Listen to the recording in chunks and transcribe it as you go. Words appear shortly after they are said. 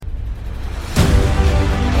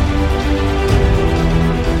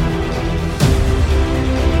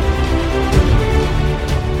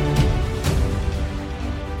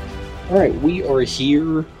Alright, we are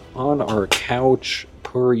here on our couch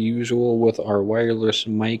per usual with our wireless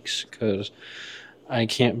mics because I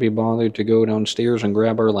can't be bothered to go downstairs and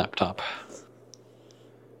grab our laptop.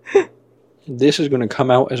 This is going to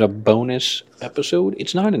come out as a bonus episode.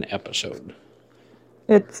 It's not an episode.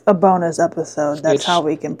 It's a bonus episode. That's how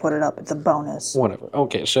we can put it up. It's a bonus. Whatever.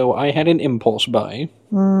 Okay, so I had an impulse buy.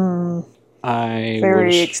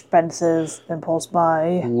 Very expensive impulse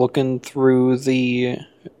buy. Looking through the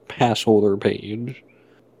pass holder page,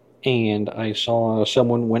 and I saw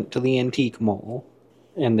someone went to the antique mall,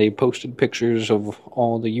 and they posted pictures of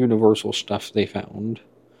all the Universal stuff they found,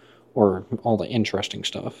 or all the interesting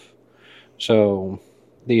stuff. So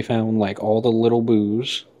they found like all the little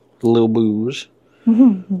boos,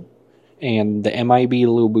 and the MIB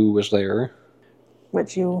Little Boo was there.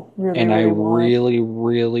 Which you really, and I want.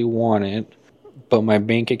 really want it, but my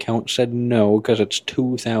bank account said no because it's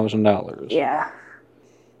 $2,000. Yeah.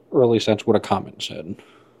 Or at least that's what a comment said.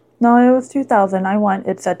 No, it was 2,000.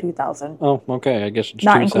 It said 2,000. Oh, okay. I guess it's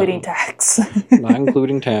not 2,000. Including tax. Not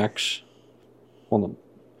including tax. Hold on.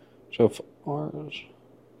 So if ours,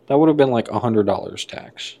 that would have been like $100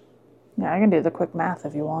 tax. Yeah, I can do the quick math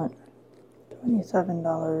if you want.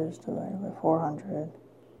 $27 divided by 400.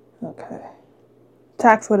 Okay.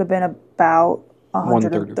 Tax would have been about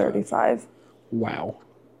 $135. Wow.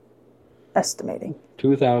 Estimating.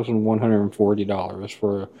 $2,140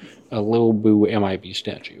 for a Little Boo MIB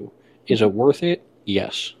statue. Is it worth it?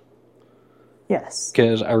 Yes. Yes.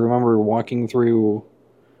 Because I remember walking through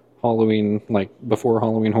Halloween, like before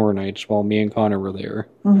Halloween Horror Nights, while me and Connor were there.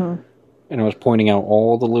 Mm-hmm. And I was pointing out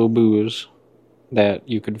all the Little Boos that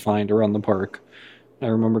you could find around the park. I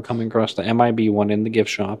remember coming across the MIB one in the gift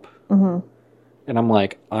shop. Mm-hmm. And I'm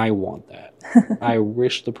like, I want that. I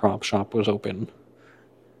wish the prop shop was open.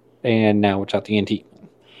 And now it's at the antique.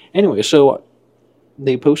 Anyway, so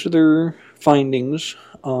they posted their findings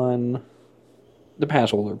on the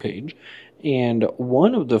pass holder page. And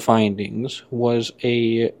one of the findings was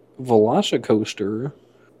a Velocicoaster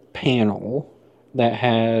panel that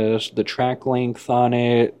has the track length on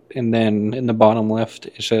it. And then in the bottom left,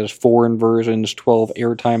 it says 4 inversions, 12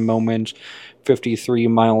 airtime moments, 53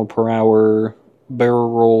 mile per hour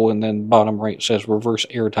barrel roll. And then bottom right says reverse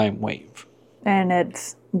airtime wave. And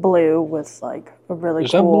it's blue with like a really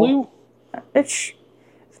Is that blue? It's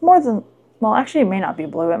more than... Well, actually, it may not be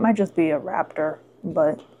blue. It might just be a raptor,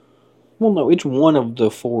 but... Well, no, it's one of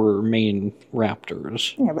the 4 main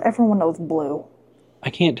raptors. Yeah, but everyone knows blue.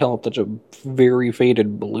 I can't tell if that's a very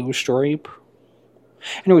faded blue stripe.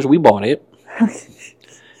 Anyways, we bought it.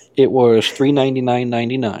 It was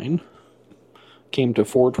 $399.99. Came to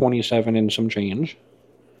 $427 and some change.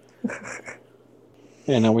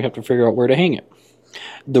 And now we have to figure out where to hang it.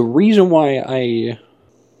 The reason why I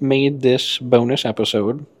made this bonus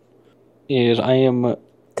episode is I am...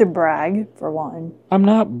 To brag, for one. I'm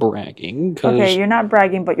not bragging. Okay, you're not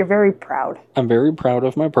bragging, but you're very proud. I'm very proud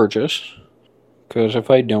of my purchase. Because if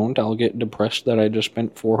I don't, I'll get depressed that I just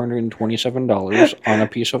spent $427 on a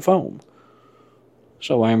piece of foam.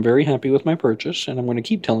 So I am very happy with my purchase, and I'm going to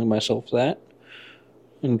keep telling myself that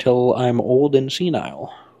until I'm old and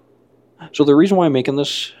senile. So the reason why I'm making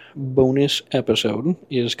this bonus episode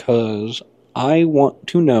is because I want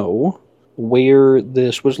to know where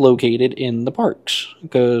this was located in the parks.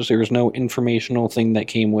 Because there's no informational thing that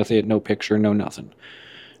came with it, no picture, no nothing.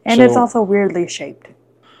 And it's also weirdly shaped.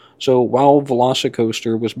 So while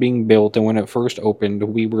Velocicoaster was being built and when it first opened,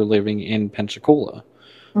 we were living in Pensacola.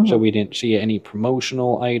 Mm-hmm. So we didn't see any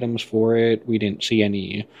promotional items for it. We didn't see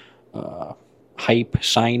any hype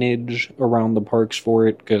signage around the parks for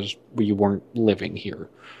it because we weren't living here.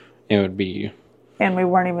 It would be... And we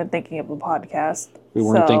weren't even thinking of a podcast. We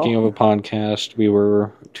weren't thinking of a podcast. We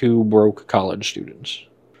were 2 broke college students.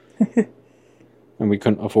 And we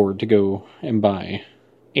couldn't afford to go and buy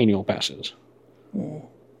annual passes. Yeah.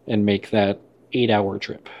 And make that 8-hour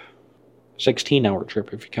trip. 16-hour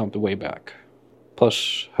trip if you count the way back.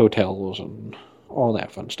 Plus hotels and all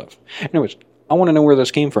that fun stuff. Anyways, I want to know where this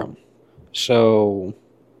came from. So,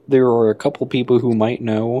 there are a couple people who might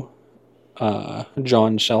know.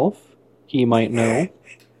 John Self. He might know.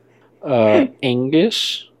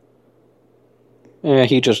 Angus.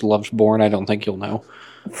 He just loves Bourne. I don't think he'll know.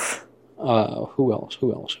 Who else?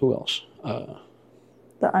 The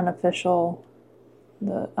unofficial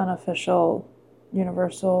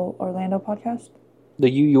Universal Orlando podcast? The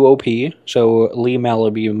UUOP. So, Lee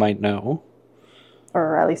Malaby might know.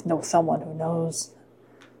 Or at least know someone who knows.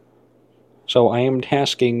 So I am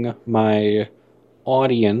tasking my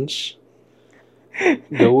audience,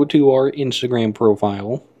 go to our Instagram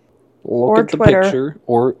profile, look at the picture,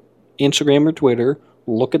 or Instagram or Twitter,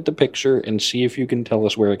 look at the picture and see if you can tell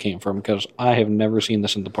us where it came from, because I have never seen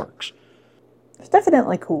this in the parks. It's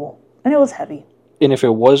definitely cool. And it was heavy. And if it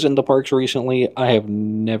was in the parks recently, I have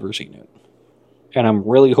never seen it. And I'm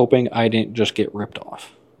really hoping I didn't just get ripped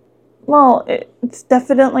off. Well, it's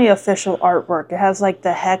definitely official artwork. It has like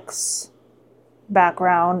the hex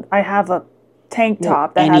background. I have a tank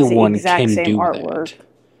top that has the exact same artwork.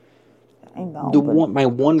 I know. My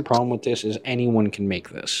one problem with this is anyone can make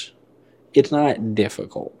this. It's not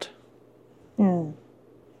difficult.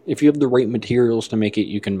 If you have the right materials to make it,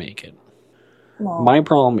 you can make it. Well, my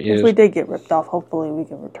problem is... if we did get ripped off, hopefully we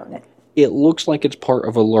can return it. It looks like it's part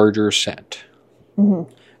of a larger set.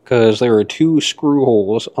 Because there are 2 screw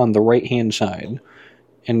holes on the right-hand side.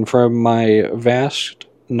 And from my vast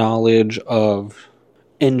knowledge of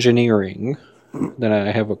engineering that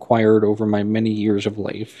I have acquired over my many years of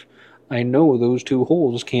life, I know those 2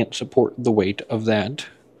 holes can't support the weight of that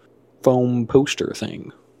foam poster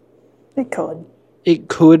thing. It could. It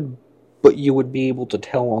could, but you would be able to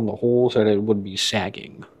tell on the holes that it would be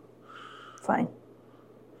sagging. Fine.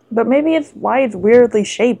 But maybe it's why it's weirdly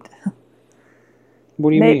shaped. What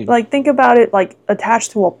do you mean? Like, think about it like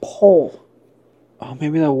attached to a pole. Oh,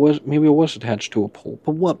 maybe it was attached to a pole.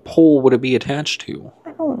 But what pole would it be attached to?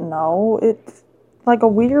 I don't know. It's like a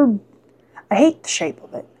weird... I hate the shape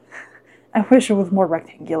of it. I wish it was more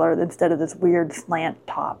rectangular instead of this weird slant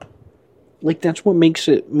top. Like, that's what makes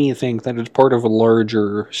me think that it's part of a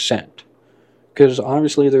larger set. Because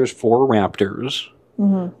obviously there's 4 raptors.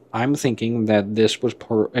 I'm thinking that this was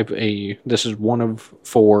part of this is one of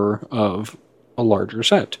 4 of a larger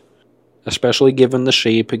set. Especially given the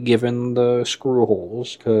shape, given the screw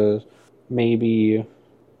holes, because maybe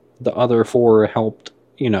the other 4 helped,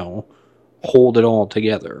 hold it all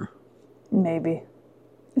together. Maybe.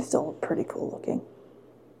 It's still pretty cool looking.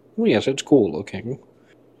 Well, yes, it's cool looking.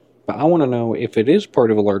 But I want to know, if it is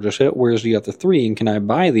part of a larger set, where's the other 3, and can I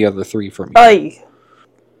buy the other 3 from you? Aye.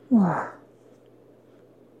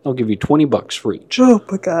 I'll give you $20 for each. Oh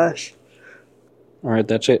my gosh. Alright,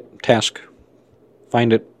 that's it. Task.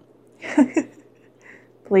 Find it.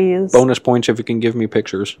 Please. Bonus points if you can give me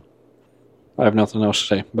pictures. I have nothing else to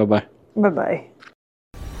say. Bye-bye. Bye-bye.